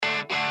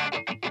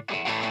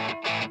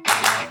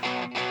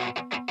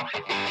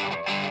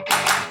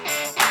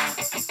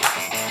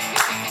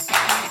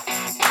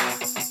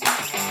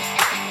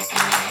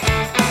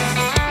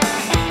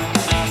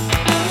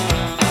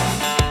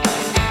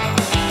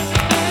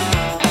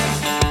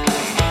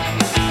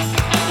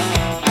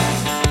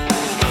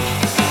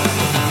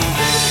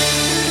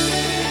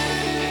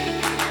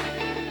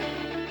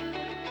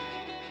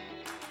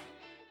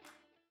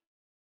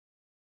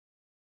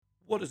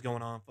What is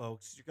going on,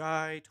 folks? It's your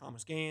guy,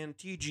 Thomas Gann,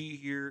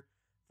 TG here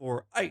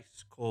for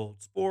Ice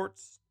Cold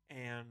Sports,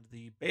 and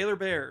the Baylor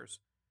Bears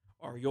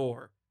are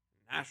your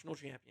national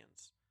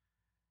champions.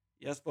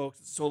 Yes, folks,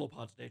 it's a solo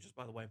pod today, just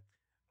by the way.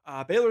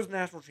 Baylor's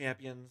national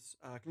champions.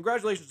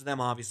 Congratulations to them,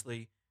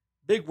 obviously.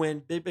 Big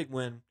win, big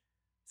win.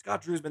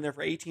 Scott Drew's been there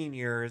for 18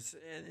 years,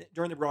 and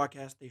during the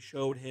broadcast, they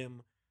showed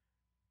him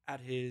at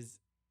his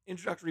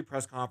introductory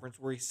press conference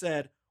where he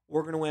said,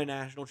 "We're going to win a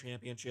national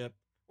championship."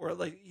 Or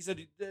like he said,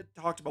 he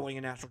talked about winning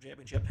a national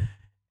championship.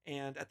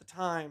 And at the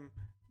time,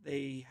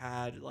 they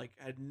had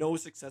no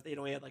success. They'd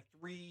only had like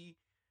three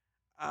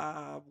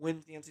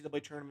wins in the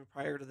NCAA tournament.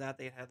 Prior to that,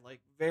 they had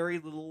like very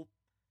little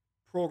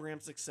program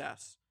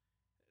success.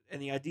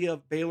 And the idea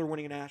of Baylor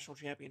winning a national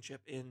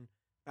championship in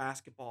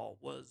basketball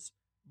was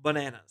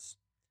bananas.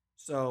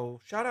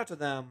 So shout out to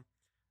them.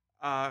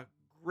 Uh,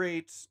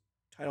 Great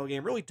title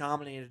game. Really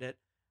dominated it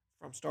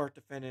from start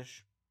to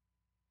finish.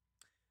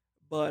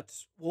 But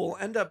will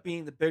end up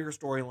being the bigger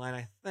storyline,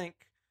 I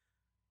think,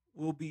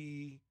 will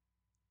be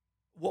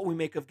what we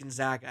make of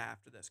Gonzaga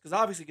after this. Because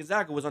obviously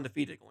Gonzaga was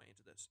undefeated going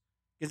into this.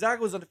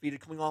 Gonzaga was undefeated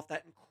coming off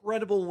that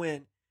incredible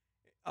win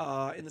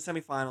in the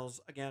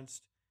semifinals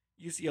against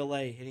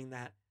UCLA, hitting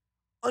that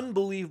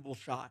unbelievable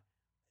shot.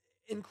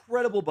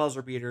 Incredible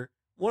buzzer beater.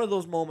 One of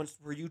those moments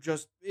where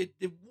it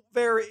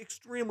very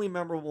extremely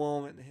memorable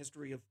moment in the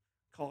history of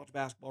college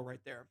basketball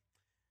right there.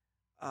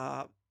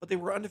 But they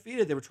were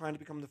undefeated. They were trying to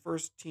become the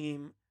first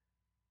team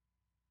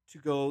to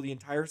go the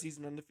entire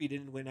season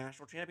undefeated and win a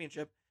national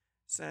championship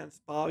since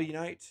Bobby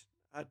Knight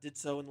did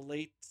so in the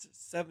late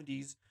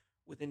 70s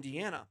with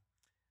Indiana.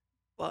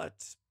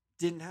 But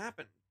didn't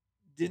happen.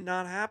 Did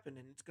not happen.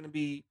 And it's going to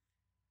be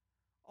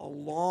a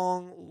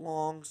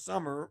long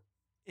summer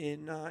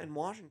in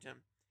Washington.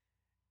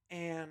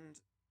 And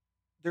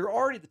there are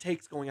already the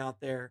takes going out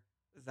there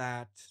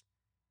that,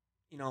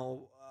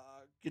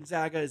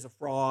 Gonzaga is a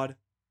fraud.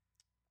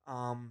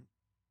 Um,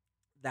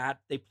 that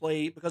they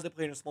play because they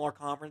play in a smaller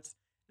conference.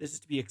 This is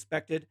to be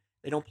expected.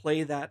 They don't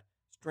play that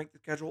strength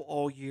of schedule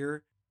all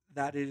year.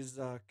 That is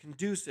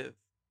conducive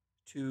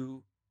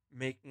to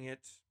making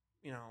it,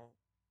 you know,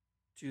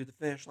 to the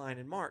finish line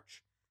in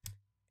March.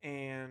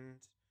 And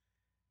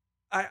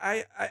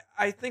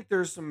I think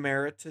there's some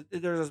merit to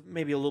there's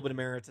maybe a little bit of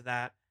merit to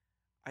that.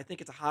 I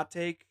think it's a hot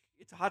take.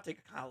 It's a hot take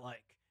I kind of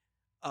like.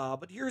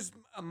 But here's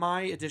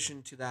my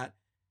addition to that,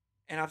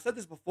 and I've said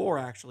this before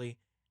actually,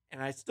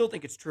 and I still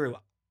think it's true.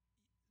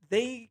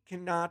 They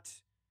cannot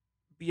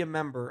be a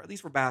member, at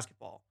least for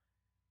basketball,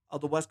 of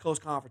the West Coast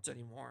Conference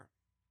anymore.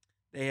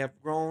 They have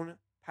grown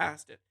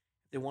past it.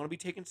 If they want to be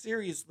taken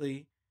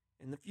seriously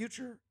in the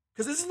future,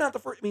 because this is not the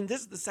first. I mean, this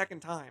is the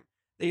second time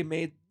they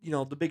made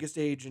the biggest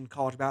stage in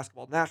college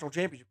basketball, the national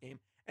championship game,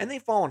 and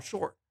they've fallen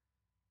short.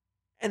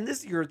 And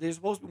this year, they're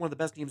supposed to be one of the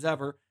best teams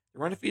ever.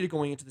 They're undefeated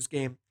going into this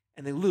game,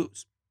 and they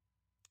lose.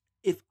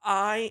 If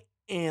I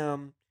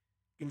am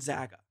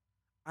Gonzaga,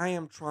 I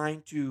am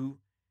trying to,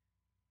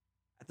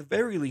 at the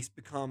very least,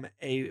 become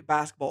a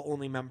basketball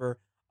only member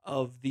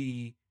of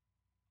the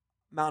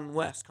Mountain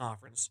West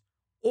Conference,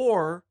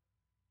 or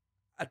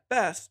at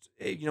best,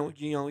 if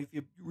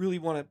you really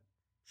want to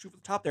shoot for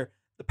the top there,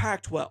 the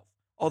Pac-12.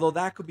 Although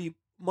that could be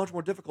much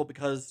more difficult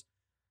because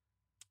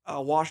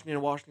Washington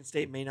and Washington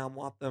State may not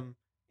want them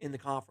in the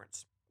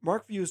conference.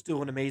 Mark Few is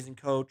still an amazing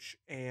coach,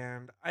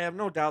 and I have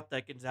no doubt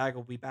that Gonzaga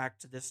will be back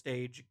to this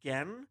stage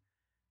again.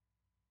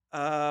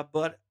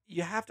 But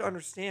you have to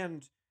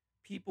understand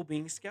people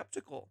being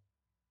skeptical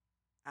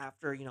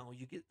after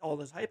you get all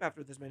this hype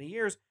after this many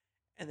years,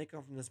 and they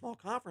come from the small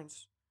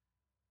conference.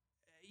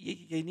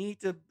 You need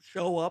to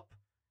show up,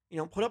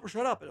 put up or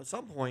shut up at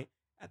some point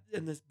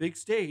in this big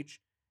stage,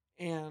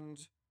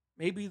 and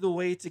maybe the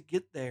way to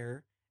get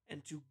there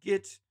and to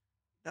get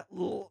that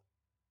little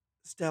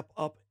step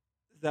up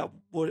that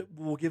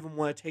will give them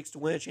what it takes to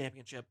win a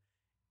championship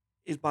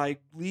is by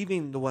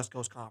leaving the West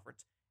Coast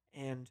Conference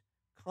and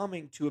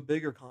coming to a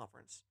bigger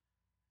conference.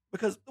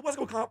 Because the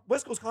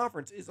West Coast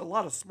Conference is a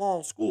lot of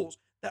small schools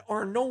that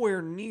are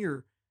nowhere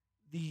near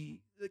the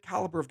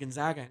caliber of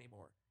Gonzaga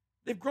anymore.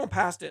 They've grown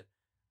past it,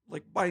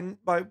 like by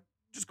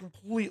just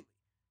completely.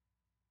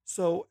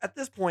 So at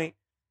this point,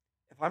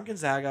 if I'm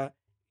Gonzaga,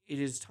 it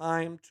is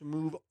time to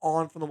move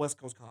on from the West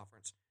Coast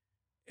Conference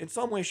in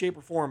some way, shape,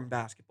 or form in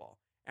basketball.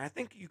 And I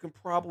think you can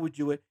probably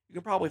do it. You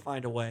can probably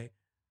find a way,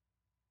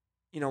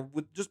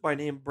 with just by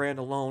name brand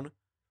alone.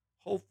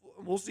 Hopefully,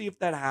 we'll see if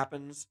that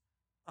happens.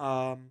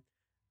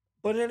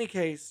 But in any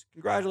case,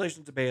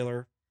 congratulations to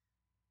Baylor.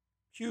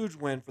 Huge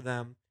win for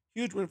them.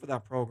 Huge win for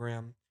that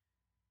program.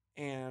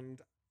 And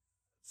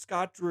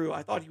Scott Drew,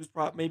 I thought he was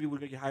maybe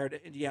going to get hired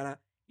at Indiana.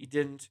 He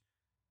didn't.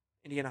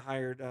 Indiana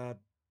hired, what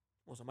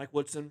was it, Mike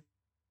Woodson?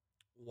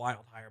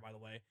 Wild hire, by the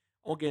way.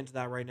 I won't get into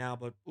that right now,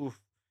 but oof.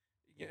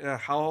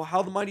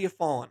 How the mighty have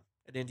fallen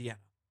at Indiana.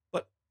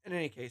 But in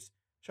any case,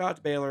 shout out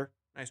to Baylor.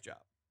 Nice job.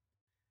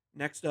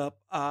 Next up,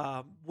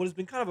 what has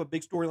been kind of a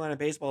big storyline in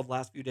baseball the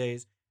last few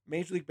days,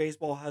 Major League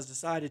Baseball has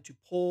decided to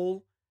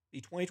pull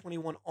the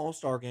 2021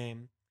 All-Star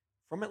Game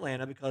from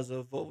Atlanta because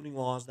of voting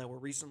laws that were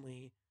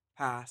recently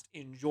passed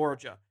in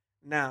Georgia.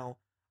 Now,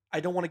 I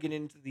don't want to get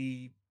into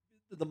the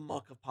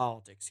muck of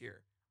politics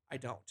here. I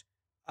don't.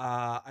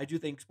 I do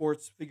think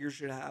sports figures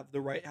should have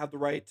the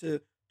right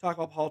to talk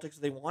about politics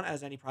if they want,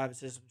 as any private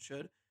citizen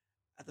should.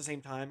 At the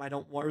same time, I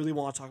don't really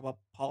want to talk about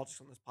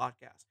politics on this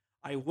podcast.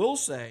 I will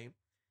say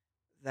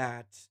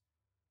that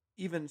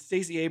even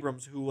Stacey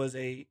Abrams, who was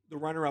the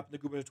runner up in the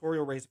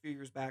gubernatorial race a few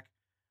years back,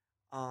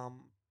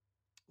 um,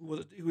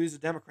 who is a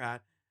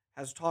Democrat,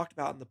 has talked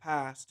about in the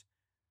past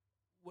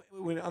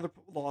when other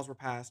laws were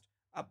passed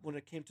when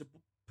it came to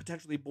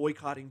potentially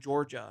boycotting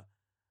Georgia,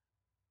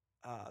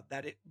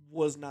 that it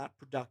was not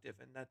productive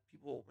and that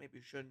people maybe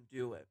shouldn't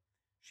do it.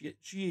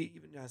 She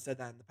even has said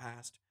that in the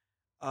past.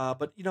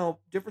 But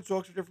different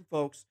strokes for different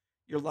folks.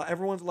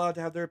 Everyone's allowed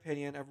to have their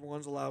opinion.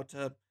 Everyone's allowed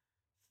to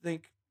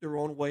think their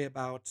own way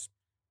about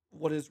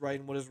what is right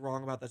and what is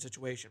wrong about that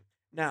situation.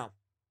 Now,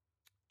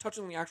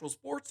 touching on the actual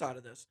sports side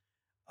of this,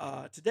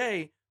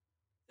 today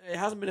it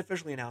hasn't been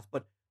officially announced,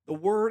 but the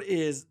word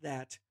is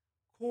that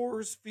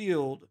Coors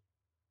Field,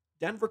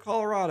 Denver,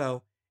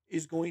 Colorado,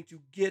 is going to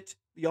get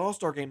the All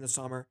Star game this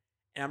summer.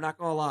 And I'm not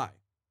going to lie,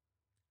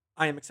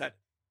 I am excited.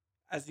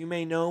 As you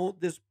may know,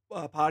 this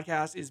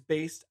podcast is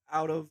based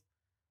out of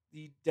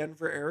the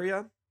Denver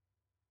area.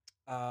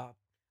 Uh,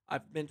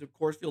 I've been to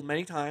Coors Field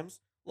many times,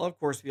 love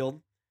Coors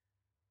Field,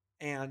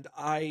 and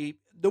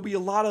there'll be a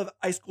lot of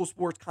high school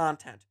sports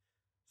content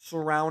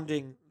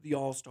surrounding the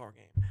All Star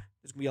game.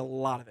 There's gonna be a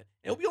lot of it.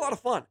 It'll be a lot of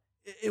fun.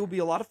 It will be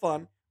a lot of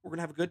fun. We're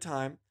gonna have a good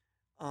time.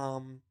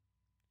 Um,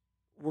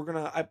 we're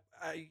gonna.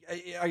 I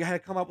had to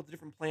come up with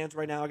different plans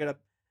right now. I got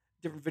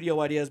different video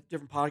ideas,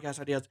 different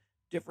podcast ideas,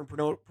 different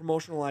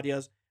promotional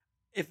ideas.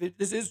 If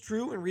this is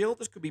true and real,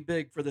 this could be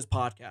big for this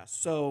podcast.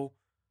 So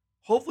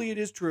hopefully it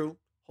is true.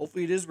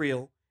 Hopefully it is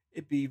real.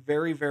 It'd be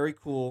very, very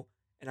cool,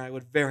 and I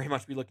would very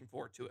much be looking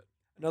forward to it.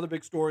 Another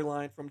big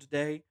storyline from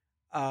today: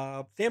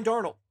 Sam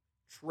Darnold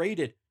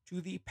traded to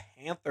the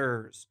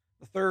Panthers.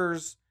 The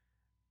Thurs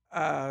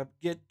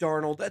get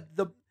Darnold.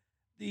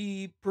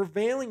 The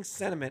prevailing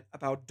sentiment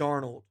about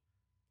Darnold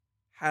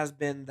has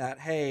been that,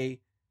 hey,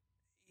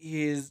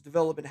 his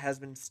development has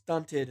been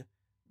stunted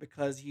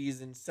because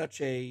he's in such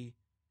a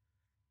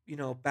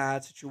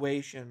bad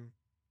situation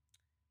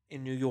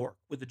in New York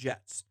with the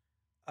Jets.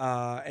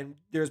 And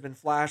there's been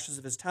flashes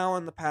of his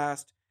talent in the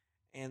past,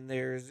 and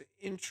it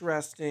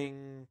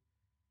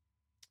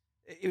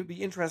would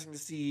be interesting to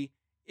see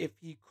if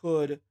he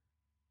could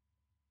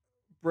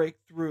break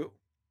through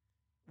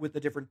with a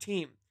different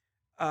team.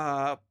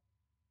 Uh,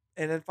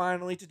 and then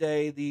finally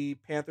today, the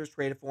Panthers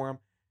traded for him,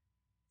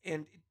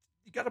 and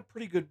he got a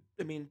pretty good.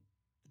 I mean,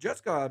 the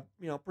Jets got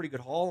pretty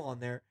good haul on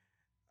there.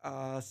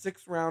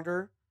 Sixth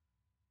rounder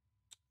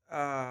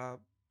uh,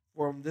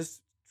 from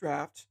this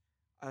draft,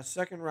 a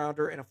second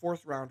rounder, and a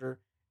fourth rounder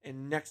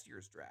in next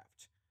year's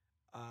draft.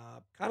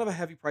 Kind of a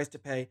heavy price to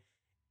pay.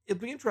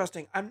 It'll be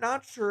interesting. I'm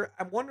not sure.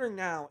 I'm wondering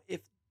now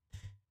if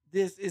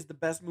this is the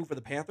best move for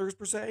the Panthers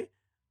per se.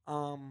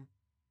 Um,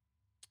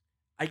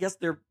 I guess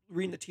they're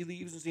reading the tea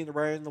leaves and seeing the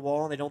writing on the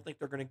wall, and they don't think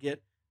they're going to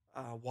get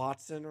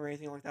Watson or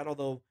anything like that.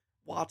 Although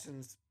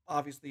Watson's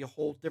obviously a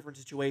whole different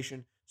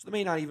situation, so they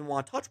may not even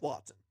want to touch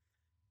Watson.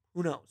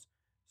 Who knows?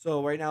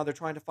 So right now they're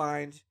trying to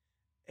find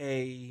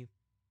a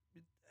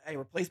a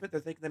replacement.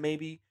 They're thinking that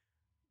maybe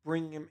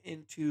bringing him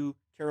into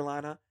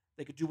Carolina,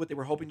 they could do what they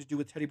were hoping to do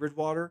with Teddy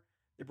Bridgewater.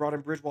 They brought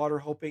in Bridgewater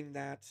hoping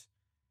that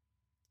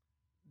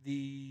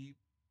the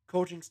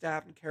coaching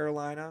staff in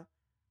Carolina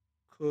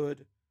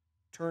could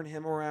turn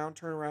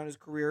around his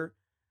career,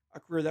 a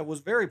career that was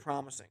very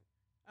promising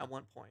at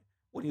one point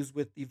when he was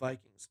with the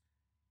Vikings,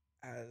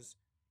 as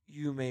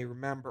you may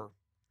remember.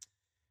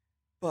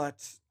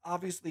 But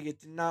obviously, it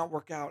did not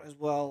work out as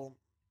well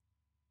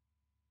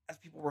as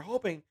people were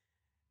hoping.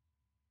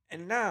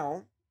 And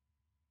now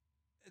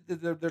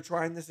they're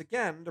trying this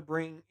again to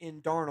bring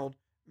in Darnold.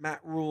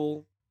 Matt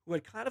Rule, who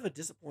had kind of a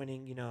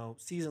disappointing,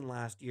 season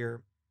last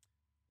year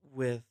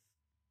with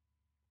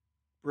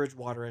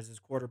Bridgewater as his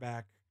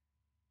quarterback.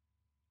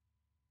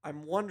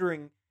 I'm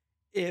wondering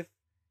if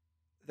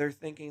they're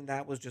thinking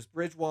that was just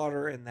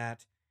Bridgewater and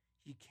that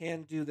he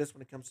can do this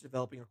when it comes to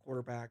developing a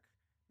quarterback.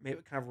 Maybe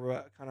kind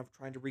of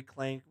trying to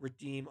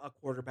redeem a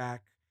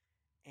quarterback,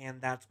 and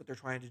that's what they're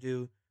trying to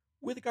do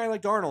with a guy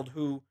like Darnold,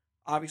 who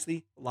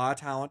obviously a lot of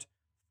talent,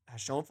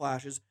 has shown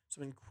flashes.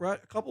 A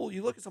couple.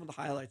 You look at some of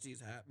the highlights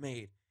he's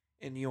made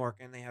in New York,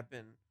 and they have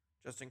been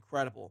just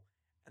incredible.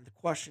 And the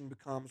question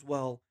becomes,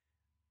 well,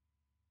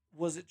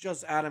 was it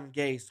just Adam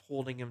Gase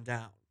holding him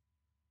down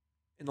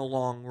in the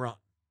long run?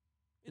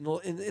 In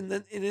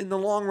the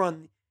long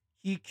run,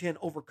 he can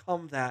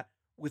overcome that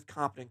with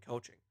competent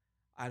coaching.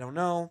 I don't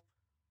know.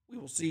 We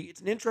will see. It's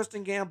an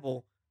interesting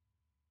gamble.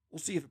 We'll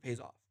see if it pays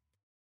off.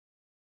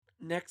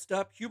 Next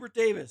up, Hubert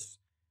Davis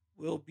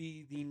will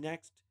be the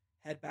next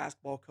head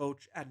basketball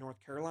coach at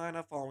North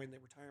Carolina following the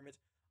retirement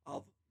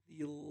of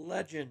the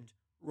legend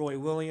Roy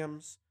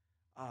Williams.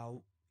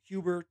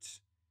 Hubert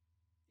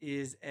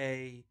is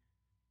a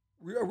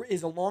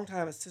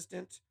longtime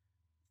assistant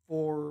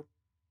for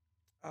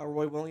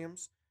Roy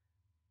Williams,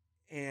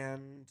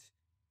 and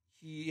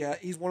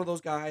He's one of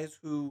those guys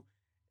who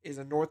is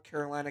a North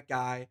Carolina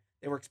guy.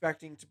 They were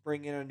expecting to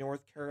bring in a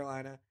North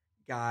Carolina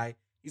guy.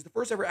 He's the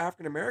first ever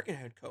African American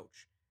head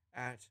coach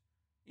at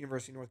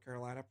University of North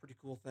Carolina. Pretty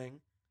cool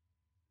thing.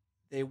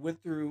 They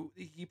went through.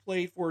 He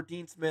played for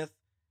Dean Smith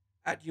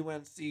at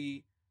UNC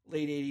late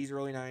 '80s,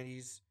 early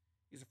 '90s.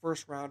 He's a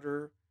first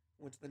rounder.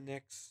 Went to the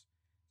Knicks.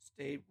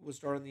 Stayed was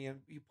starting the.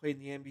 He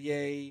played in the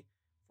NBA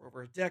for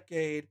over a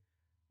decade.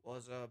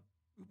 Was a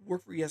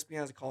Worked for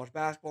ESPN as a college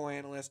basketball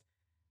analyst.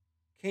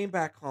 Came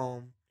back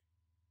home.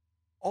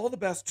 All the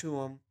best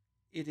to him.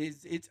 You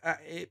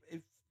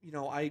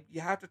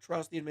have to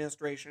trust the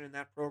administration in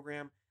that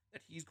program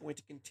that he's going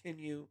to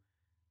continue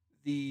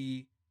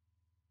the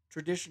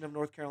tradition of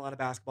North Carolina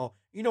basketball.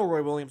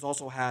 Roy Williams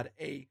also had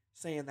a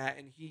say in that,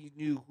 and he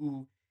knew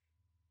who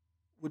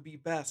would be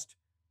best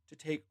to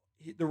take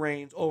the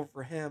reins over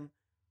for him.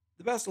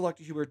 The best of luck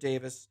to Hubert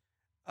Davis,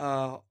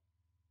 uh,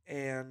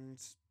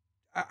 and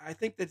I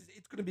think that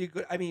it's going to be a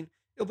good. I mean,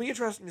 it'll be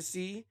interesting to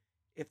see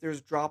if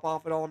there's drop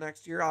off at all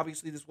next year.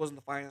 Obviously, this wasn't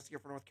the finest year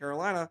for North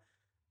Carolina,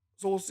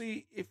 so we'll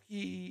see if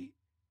he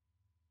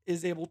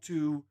is able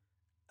to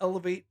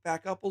elevate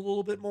back up a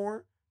little bit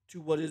more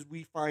to what is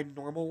we find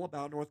normal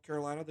about North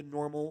Carolina, the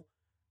normal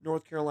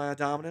North Carolina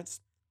dominance.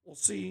 We'll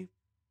see.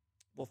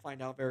 We'll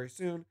find out very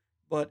soon.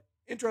 But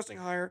interesting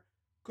hire,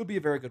 could be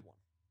a very good one.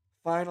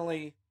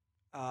 Finally,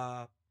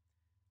 uh,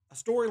 a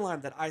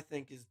storyline that I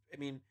think is,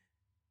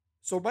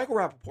 so Michael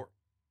Rappaport,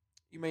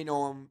 you may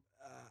know him,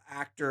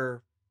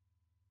 actor,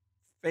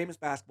 famous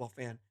basketball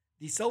fan,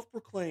 the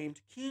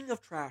self-proclaimed king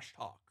of trash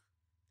talk,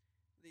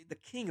 the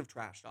king of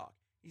trash talk.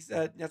 He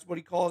said that's what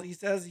he calls. He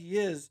says he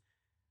is.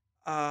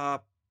 Uh,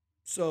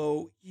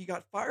 so he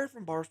got fired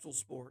from Barstool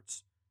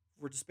Sports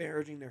for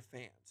disparaging their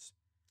fans,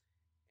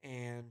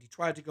 and he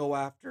tried to go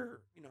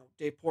after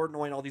Dave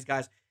Portnoy and all these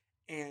guys.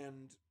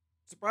 And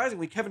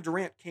surprisingly, Kevin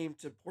Durant came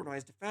to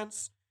Portnoy's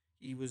defense.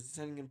 He was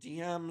sending him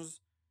DMs,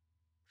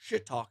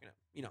 shit talking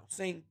him,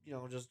 saying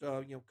just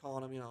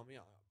calling him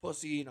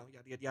pussy, yada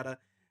yada yada,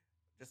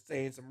 just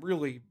saying some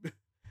really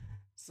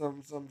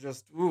some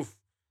just oof,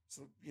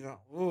 some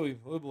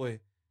oh boy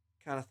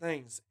kind of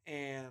things.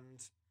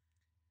 And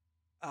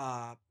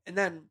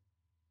then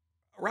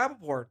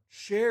Rappaport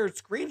shared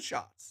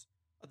screenshots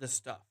of this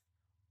stuff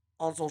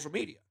on social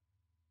media.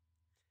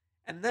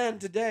 And then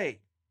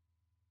today,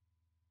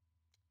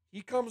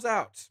 he comes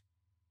out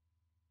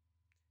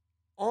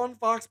on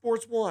Fox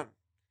Sports 1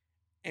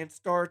 and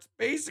starts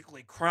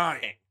basically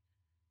crying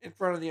in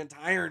front of the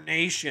entire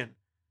nation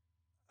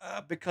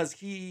because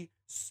he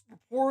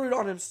reported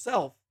on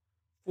himself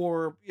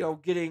for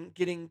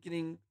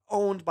getting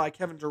owned by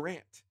Kevin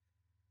Durant.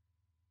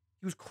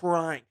 He was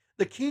crying.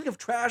 The king of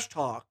trash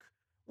talk.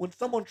 When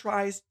someone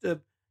tries to,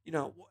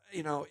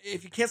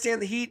 if you can't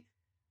stand the heat,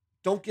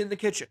 don't get in the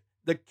kitchen.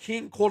 The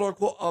king, quote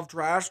unquote, of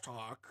trash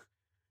talk.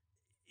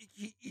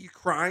 He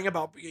crying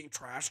about being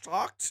trash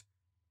talked.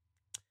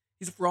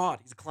 He's a fraud.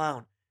 He's a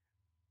clown.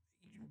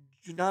 You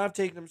do not have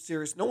taken him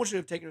serious. No one should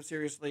have taken him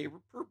seriously,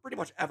 pretty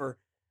much ever.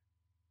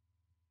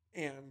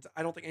 And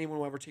I don't think anyone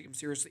will ever take him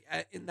seriously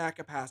in that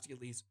capacity,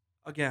 at least.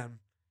 Again,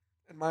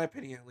 in my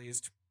opinion, at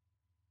least.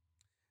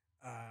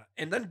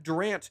 And then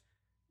Durant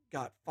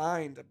got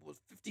fined. It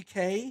was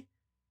 $50K.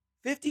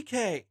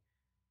 $50K.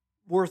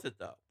 Worth it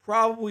though.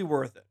 Probably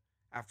worth it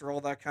after all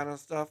that kind of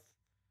stuff.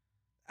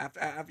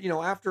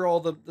 After all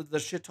the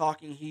shit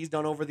talking he's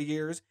done over the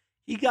years,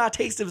 he got a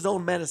taste of his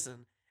own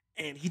medicine,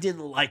 and he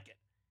didn't like it.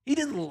 He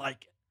didn't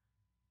like it.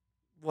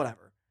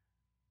 Whatever.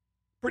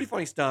 Pretty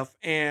funny stuff,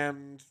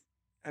 and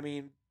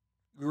you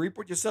reap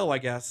what you sow, I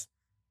guess.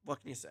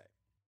 What can you say?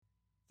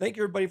 Thank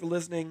you everybody for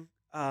listening.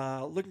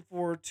 Looking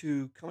forward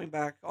to coming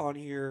back on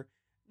here.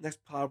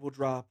 Next pod will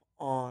drop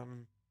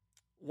on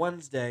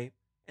Wednesday,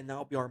 and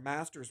that'll be our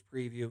Masters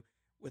preview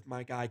with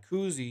my guy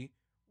Kuzi.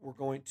 We're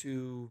going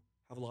to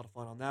have a lot of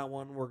fun on that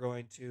one. We're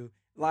going to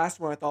last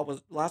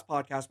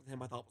podcast with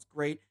him I thought was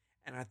great,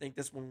 and I think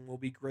this one will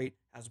be great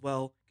as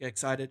well. Get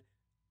excited.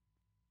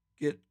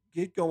 Get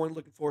going.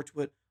 Looking forward to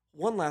it.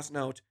 One last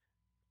note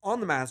on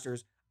the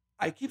Masters.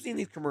 I keep seeing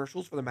these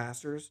commercials for the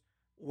Masters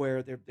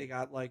where they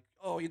got like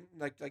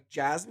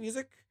jazz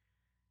music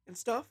and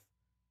stuff.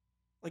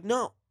 Like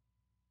no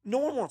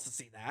one wants to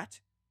see that.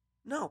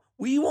 No,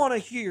 we want to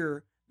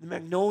hear the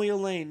Magnolia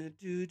Lane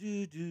do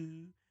do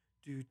do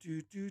do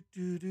do do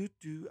do do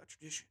do, a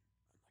tradition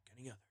unlike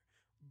any other.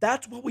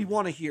 That's what we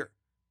want to hear.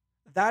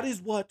 That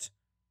is what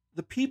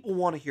the people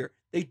want to hear.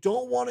 They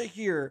don't want to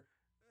hear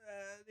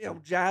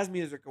jazz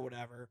music or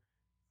whatever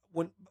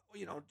when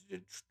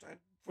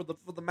for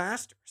the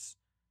Masters.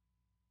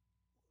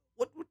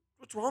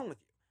 What's wrong with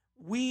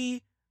you?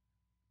 We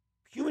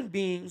human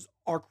beings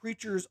are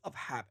creatures of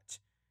habit.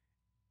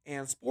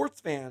 And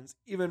sports fans,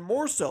 even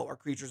more so, are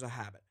creatures of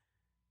habit.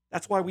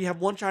 That's why we have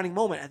one shining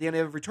moment at the end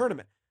of every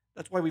tournament.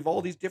 That's why we've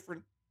all these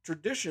different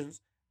traditions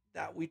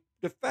that we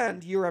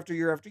defend year after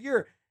year after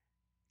year.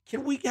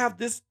 Can we have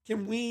this?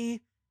 Can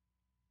we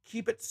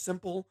keep it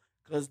simple?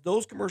 Because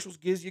those commercials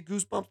gives you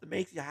goosebumps, that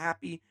makes you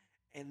happy,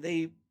 and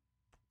they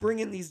bring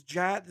in this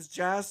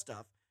jazz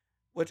stuff.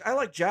 which I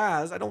like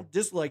jazz. I don't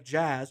dislike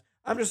jazz.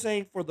 I'm just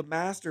saying for the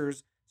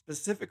Masters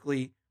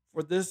specifically,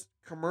 for this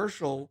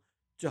commercial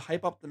to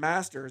hype up the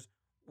Masters,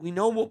 we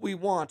know what we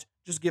want.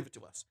 Just give it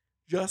to us.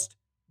 Just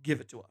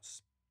give it to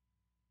us.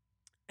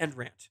 End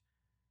rant.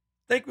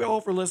 Thank you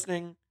all for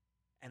listening.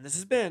 And this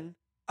has been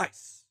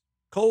Ice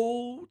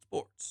Cold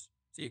Sports.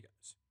 See you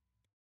guys.